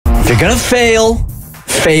you're going to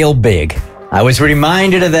fail big. I was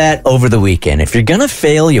reminded of that over the weekend. If you're going to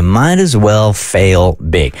fail, you might as well fail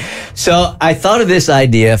big. So I thought of this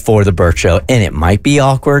idea for the Bert Show, and it might be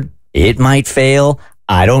awkward. It might fail.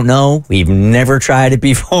 I don't know. We've never tried it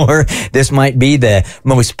before. This might be the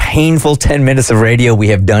most painful 10 minutes of radio we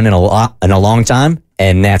have done in a long time,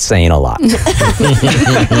 and that's saying a lot.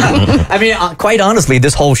 I mean, quite honestly,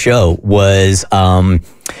 this whole show was...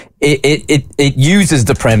 It uses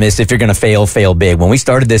the premise, if you're going to fail big. When we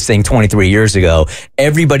started this thing 23 years ago,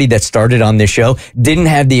 everybody that started on this show didn't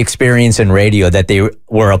have the experience in radio that they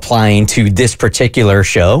were applying to this particular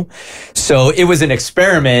show. So it was an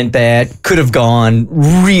experiment that could have gone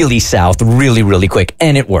really south really, really quick,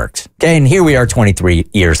 and it worked. Okay, and here we are 23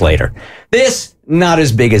 years later. This, not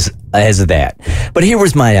as big as that. But here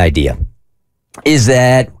was my idea, is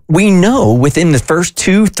that we know within the first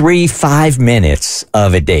 2, 3, 5 minutes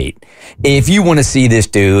of a date, if you want to see this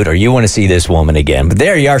dude or you want to see this woman again, but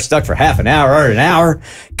there you are stuck for half an hour or an hour,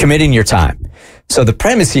 committing your time. So the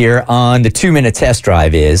premise here on the 2-minute test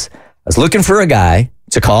drive is, I was looking for a guy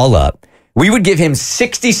to call up. We would give him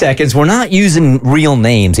 60 seconds. We're not using real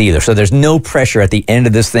names either. So there's no pressure at the end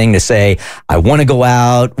of this thing to say, I want to go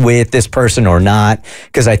out with this person or not.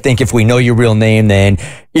 Because I think if we know your real name, then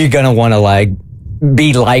you're going to want to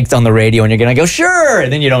be liked on the radio, and you're going to go, sure,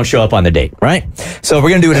 and then you don't show up on the date, right? So we're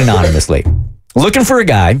going to do it anonymously. Looking for a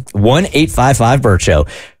guy, 1-855-BERT Show.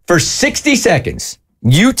 For 60 seconds,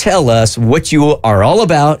 you tell us what you are all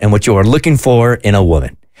about and what you are looking for in a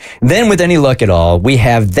woman. Then, with any luck at all, we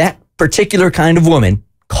have that particular kind of woman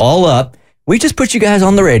call up. We just put you guys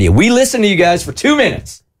on the radio. We listen to you guys for 2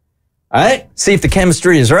 minutes. All right? See if the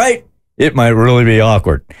chemistry is right. It might really be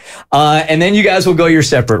awkward. And then you guys will go your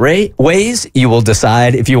separate ways. You will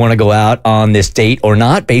decide if you want to go out on this date or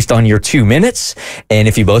not based on your 2 minutes. And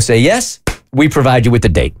if you both say yes, we provide you with the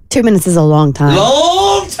date. 2 minutes is a long time.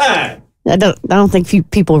 Long time. I don't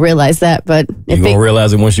think people realize that, but you're going to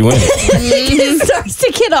realize it once you win it. It starts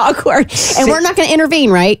to get awkward. And we're not going to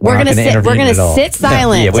intervene, right? We're going to sit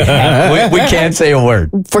silent. Yeah, we can't say a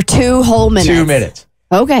word. For 2 whole minutes. 2 minutes.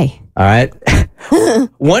 Okay. All right.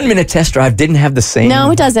 1 minute test drive didn't have the same.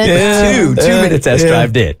 No, it doesn't. Yeah, 2-minute test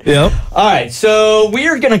drive did. Yep. All right. So we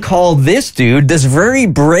are going to call this dude, this very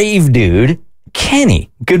brave dude,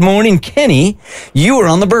 Kenny. Good morning, Kenny. You are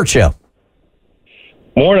on the Bert Show.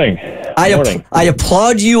 Morning. I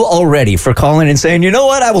applaud you already for calling and saying, you know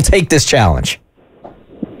what? I will take this challenge.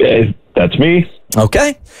 That's me.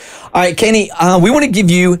 Okay. All right, Kenny, we want to give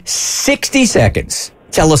you 60 seconds.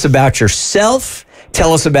 Tell us about yourself.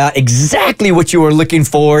 Tell us about exactly what you are looking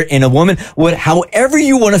for in a woman. However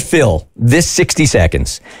you want to fill this 60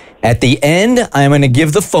 seconds. At the end, I'm going to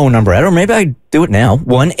give the phone number. I don't know, maybe I do it now.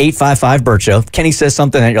 1-855-BERT Show. If Kenny says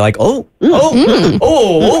something that you're like,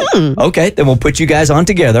 okay, then we'll put you guys on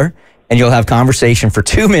together, and you'll have conversation for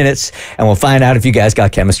 2 minutes, and we'll find out if you guys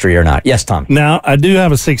got chemistry or not. Yes, Tommy. Now, I do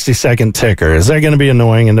have a 60-second ticker. Is that going to be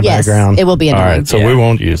annoying in the background? Yes, it will be annoying. All right, so we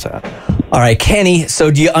won't use that. All right, Kenny, so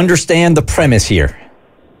do you understand the premise here?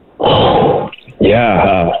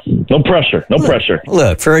 Yeah, no pressure.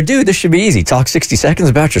 Look, for a dude, this should be easy. Talk 60 seconds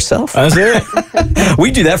about yourself. That's it.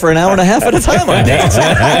 We do that for an hour and a half at a time on dates.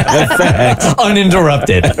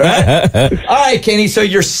 Uninterrupted. Right? All right, Kenny, so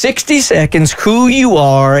your 60 seconds, who you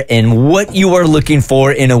are and what you are looking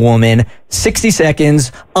for in a woman. 60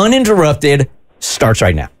 seconds, uninterrupted, starts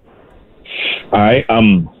right now. All right,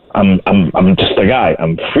 I'm just a guy.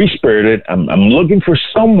 I'm free-spirited. I'm looking for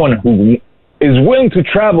someone who is willing to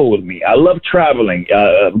travel with me. I love traveling,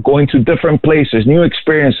 going to different places, new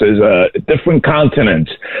experiences, different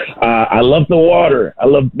continents. I love the water. I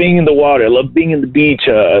love being in the water. I love being in the beach,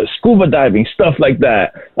 scuba diving, stuff like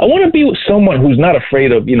that. I want to be with someone who's not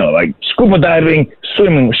afraid of, like scuba diving,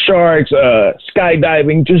 swimming with sharks,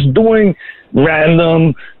 skydiving, just doing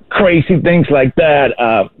random crazy things like that.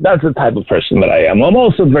 That's the type of person that I am. I'm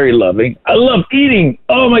also very loving. I love eating.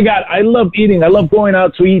 Oh my God, I love eating. I love going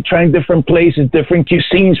out to eat, trying different places, different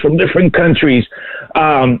cuisines from different countries.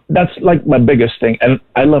 That's like my biggest thing. And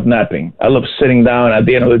I love napping. I love sitting down at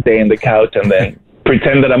the end of the day in the couch and then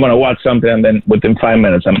pretend that I'm going to watch something, and then within 5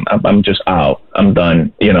 minutes, I'm just out. I'm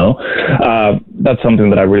done, That's something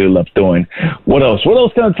that I really love doing. What else? What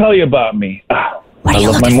else can I tell you about me? I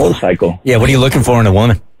love my motorcycle. Yeah, what are you looking for in a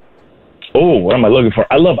woman? Oh, what am I looking for?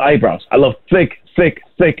 I love eyebrows. I love thick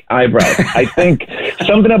eyebrows. I think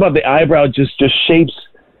something about the eyebrow just shapes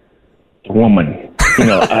the woman. I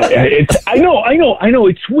know.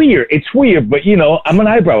 It's weird, but I'm an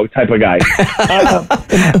eyebrow type of guy.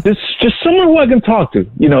 Just someone who I can talk to,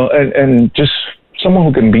 and just someone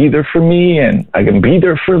who can be there for me, and I can be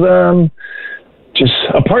there for them. just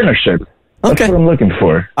a partnership. That's Okay. what I'm looking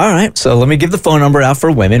for. All right. So let me give the phone number out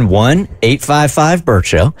for women. 1-855-BERT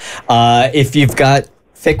Show. If you've got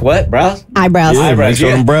thick what? Brows? Eyebrows. Yeah, make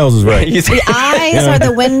sure them brows is right. You see- The eyes are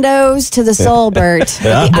the windows to the soul, Bert.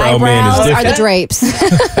 The eyebrow man is eyebrows are different. the drapes.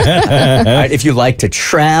 All right, if you like to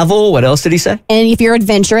travel, what else did he say? And if you're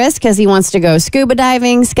adventurous, because he wants to go scuba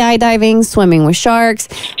diving, skydiving, swimming with sharks,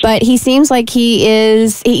 but he seems like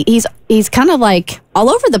he's kind of like all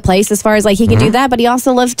over the place as far as like he can do that, but he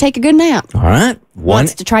also loves to take a good nap. All right.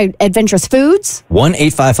 Wants to try adventurous foods.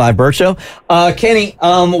 1-855-BERT Show. Kenny,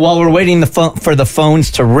 while we're waiting for the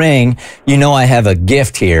phones to ring, you know I have a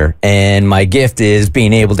gift here, and my gift is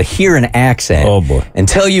being able to hear an accent. Oh, boy. And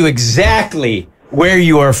tell you exactly where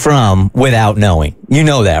you are from without knowing. You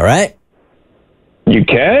know that, right? You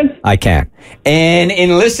can? I can. And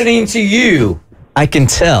in listening to you, I can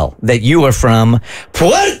tell that you are from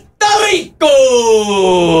Puerto Rico.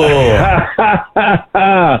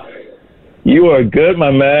 You are good, my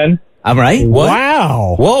man. I'm right? What?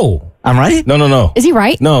 Wow. Whoa. I'm right? No. Is he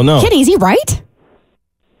right? No. Kenny, is he right?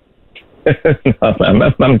 I'm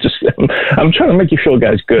trying to make you feel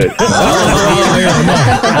guys good.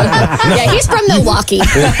 Yeah, he's from Milwaukee.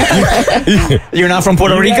 You're not from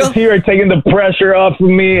Puerto You Rico? guys here are taking the pressure off of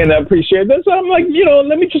me, and I appreciate this. I'm like,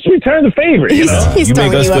 let me just return the favor. He's You make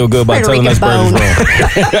throwing us you feel a good by Puerto telling us Rican Bert is bone.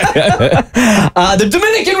 wrong. The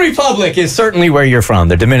Dominican Republic is certainly where you're from.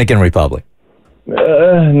 The Dominican Republic.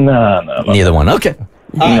 No. Neither one. Okay.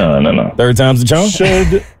 No. Third time's the charm.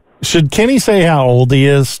 Should Kenny say how old he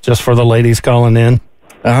is, just for the ladies calling in?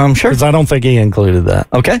 Sure. Because I don't think he included that.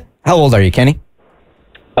 Okay. How old are you, Kenny?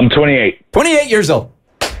 I'm 28. 28 years old.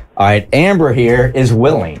 All right. Amber here is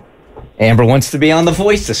willing. Amber wants to be on the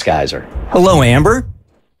voice disguiser. Hello, Amber.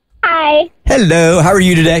 Hi, Hello. How are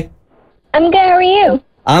you today? I'm good. How are you?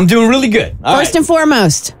 I'm doing really good. All First right. and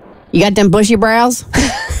foremost, you got them bushy brows?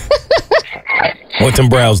 What them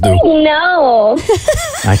brows do? No.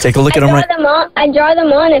 I take a look at them right. I draw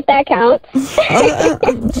them on if that counts.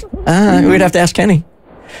 We'd have to ask Kenny.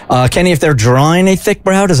 Kenny, if they're drawing a thick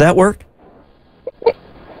brow, does that work?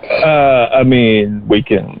 I mean, we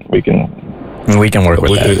can. We can work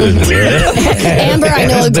with that. Amber, I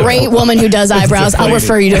know a great woman who does eyebrows. I'll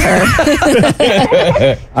refer you to her.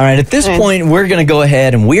 All right, at this point, we're going to go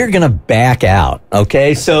ahead and we're going to back out.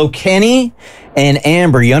 Okay, so Kenny and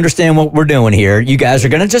Amber, you understand what we're doing here. You guys are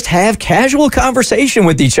going to just have casual conversation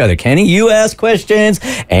with each other. Kenny, you ask questions.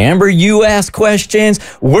 Amber, you ask questions.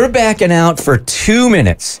 We're backing out for 2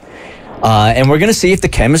 minutes. And we're going to see if the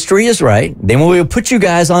chemistry is right. Then we'll put you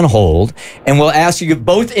guys on hold, and we'll ask you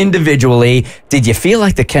both individually, did you feel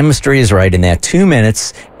like the chemistry is right in that 2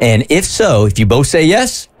 minutes? And if so, if you both say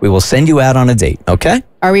yes, we will send you out on a date, okay?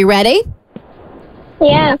 Are we ready?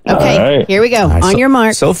 Yeah. Okay, All right. here we go. All right, On your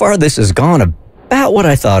mark. So far, this has gone about what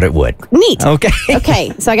I thought it would. Neat. Okay.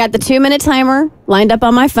 Okay, so I got the 2-minute timer lined up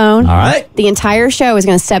on my phone. All right. The entire show is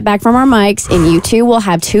going to step back from our mics, and you two will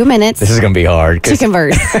have 2 minutes This is going to be hard. to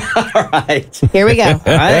converse. All right. Here we go. All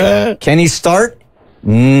right. Kenny, start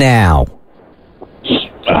now.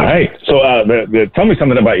 All right. So, tell me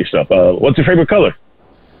something about yourself. What's your favorite color?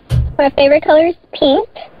 My favorite color is pink.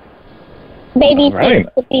 Baby Right.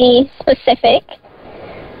 pink to be specific.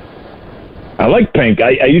 I like pink.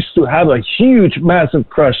 I used to have a huge, massive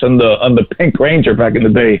crush on the Pink Ranger back in the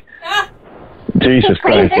day. Jesus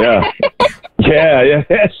Christ, yeah.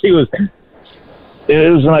 Yeah, she was.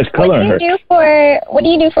 It was a nice color in her. What do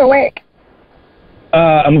you do for work?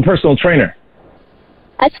 I'm a personal trainer.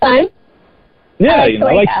 That's fun. Yeah, I like to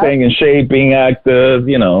I like work out. staying in shape, being active.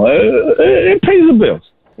 It pays the bills.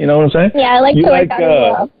 You know what I'm saying? Yeah, I like You to work like, out as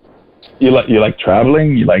well. You like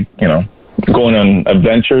traveling. You like going on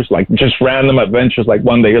adventures, like just random adventures. Like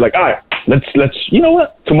one day you're like, let's you know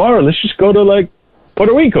what? Tomorrow let's just go to like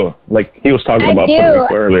Puerto Rico. Like he was talking about Puerto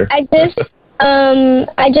Rico earlier. I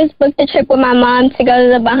just booked a trip with my mom to go to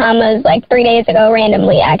the Bahamas like 3 days ago,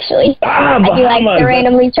 randomly. Actually, I do like to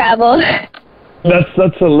randomly travel.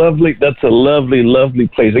 That's a lovely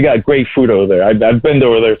place. They got great food over there. I've been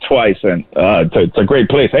over there twice, and it's a great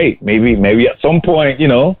place. Hey, maybe at some point,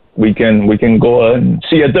 we can go and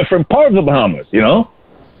see a different part of the Bahamas. Yeah,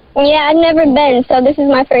 I've never been, so this is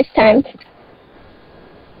my first time.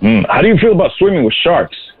 How do you feel about swimming with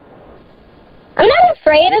sharks? I'm not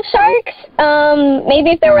afraid of sharks. Maybe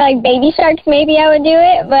if there were like baby sharks, maybe I would do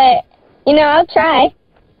it, but I'll try.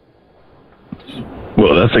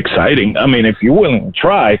 Well, that's exciting. I mean, if you're willing to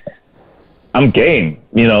try, I'm game.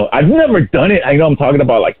 I've never done it. I know I'm talking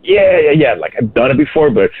about like, yeah. Like I've done it before,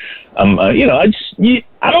 but I don't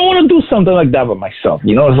want to do something like that by myself.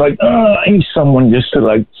 It's like, I need someone just to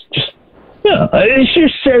like, just Yeah, you should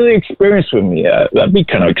share the experience with me. That'd be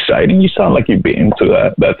kind of exciting. You sound like you'd be into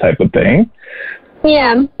that type of thing.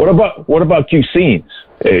 Yeah. What about cuisines?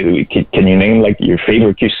 Can you name like your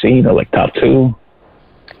favorite cuisine or like top 2?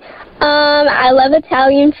 I love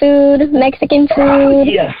Italian food, Mexican food.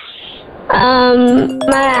 Yes.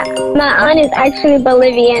 My aunt is actually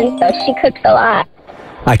Bolivian, so she cooks a lot.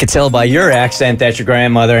 I could tell by your accent that your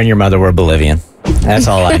grandmother and your mother were Bolivian. That's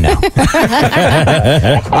all I know.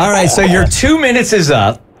 All right, so your 2 minutes is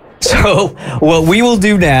up. So what we will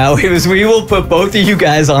do now is we will put both of you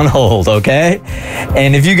guys on hold, okay?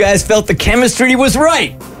 And if you guys felt the chemistry was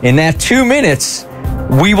right in that 2 minutes,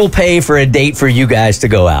 we will pay for a date for you guys to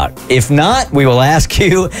go out. If not, we will ask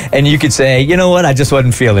you, and you could say, you know what, I just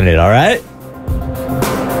wasn't feeling it, all right?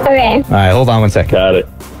 Okay. All right, hold on one second. Got it.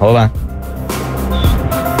 Hold on.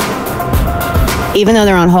 Even though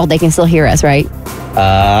they're on hold, they can still hear us, right?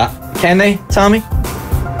 Can they, Tommy?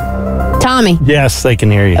 Tommy. Yes, they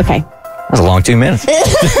can hear you. Okay. That's a long 2 minutes.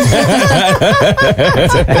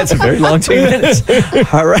 That's a very long 2 minutes.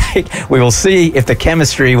 All right. We will see if the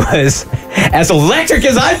chemistry was as electric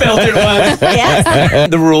as I felt it was. Yes.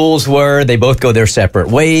 The rules were they both go their separate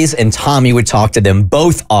ways, and Tommy would talk to them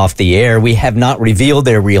both off the air. We have not revealed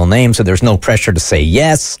their real names, so there's no pressure to say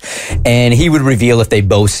yes. And he would reveal if they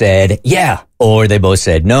both said yeah, or they both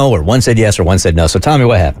said no, or one said yes, or one said no. So, Tommy,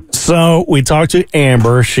 what happened? So we talked to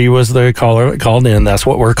Amber. She was the caller that called in. That's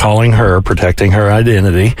what we're calling her, protecting her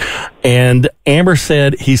identity. And Amber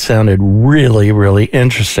said he sounded really, really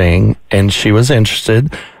interesting, and she was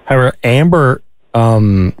interested. However, Amber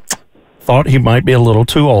thought he might be a little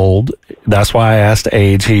too old. That's why I asked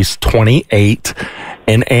age. He's 28.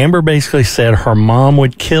 And Amber basically said her mom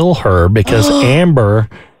would kill her because Amber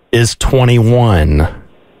is 21.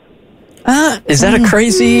 Is that a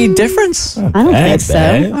crazy difference? I don't think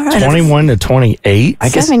so. All right. 21 to 28. I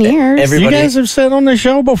guess 7 years. everybody- You guys have said on the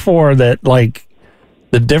show before that, like,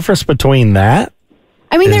 the difference between that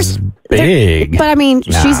I mean, is there's big. but I mean,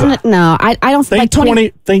 she's no. I don't think like 20.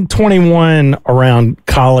 Think 21 around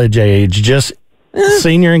college age, just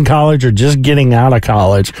senior in college or just getting out of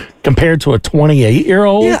college, compared to a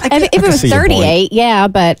 28-year-old. Yeah, If it was 38, yeah,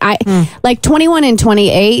 but like 21 and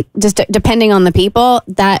 28, just depending on the people,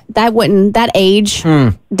 that age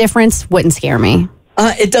difference wouldn't scare me.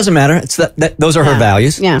 It doesn't matter. It's those are her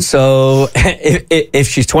values. Yeah. So if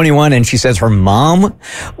she's 21 and she says her mom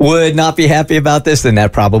would not be happy about this, then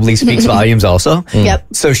that probably speaks volumes also. Yep.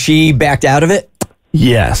 So she backed out of it?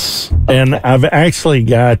 Yes. And I've actually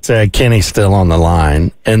got Kenny still on the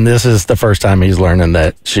line, and this is the first time he's learning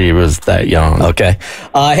that she was that young. Okay.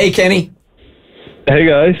 Hey, Kenny. Hey,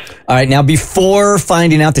 guys. All right. Now, before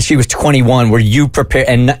finding out that she was 21, were you prepared?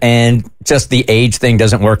 And just the age thing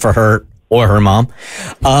doesn't work for her or her mom.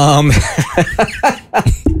 But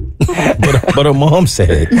her mom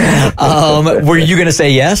said it. Were you going to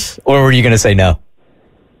say yes, or were you going to say no?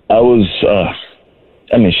 I was,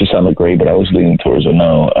 I mean, she sounded great, but I was leaning towards a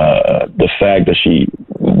no. The fact that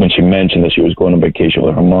when she mentioned that she was going on vacation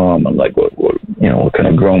with her mom, I'm like, what kind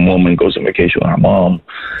of grown woman goes on vacation with her mom?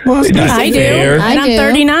 Well, it's not I do. fair. And I'm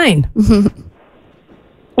 39.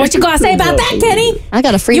 What you gonna say about that, Kenny? I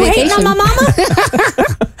got a free You vacation. hating on my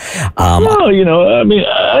mama? No, I mean,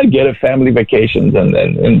 I get it, family vacations and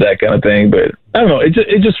that kind of thing, but I don't know. It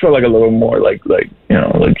just felt like a little more like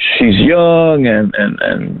she's young and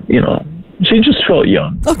she just felt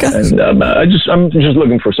young. Okay. And I'm just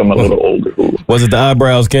looking for someone a little older. Was it the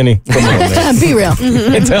eyebrows, Kenny? Come on, man. Be real.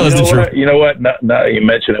 Tell us the truth. You know what? Now that you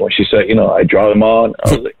mention it, when she said, I draw them on, I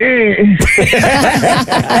was like,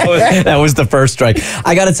 That was the first strike.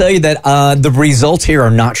 I got to tell you that the results here are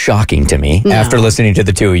not shocking to me after listening to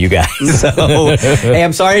the two of you guys. So, hey,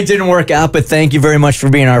 I'm sorry it didn't work out, but thank you very much for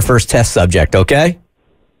being our first test subject, okay?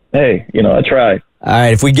 Hey, I tried. All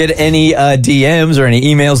right, if we get any DMs or any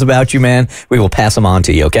emails about you, man, we will pass them on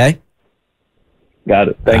to you, okay? Got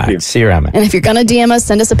it. Thank you. See you around, man. And if you're going to DM us,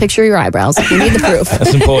 send us a picture of your eyebrows. We need the proof.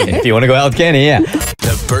 That's important. If you want to go out with Kenny, yeah.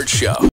 The Bert Show.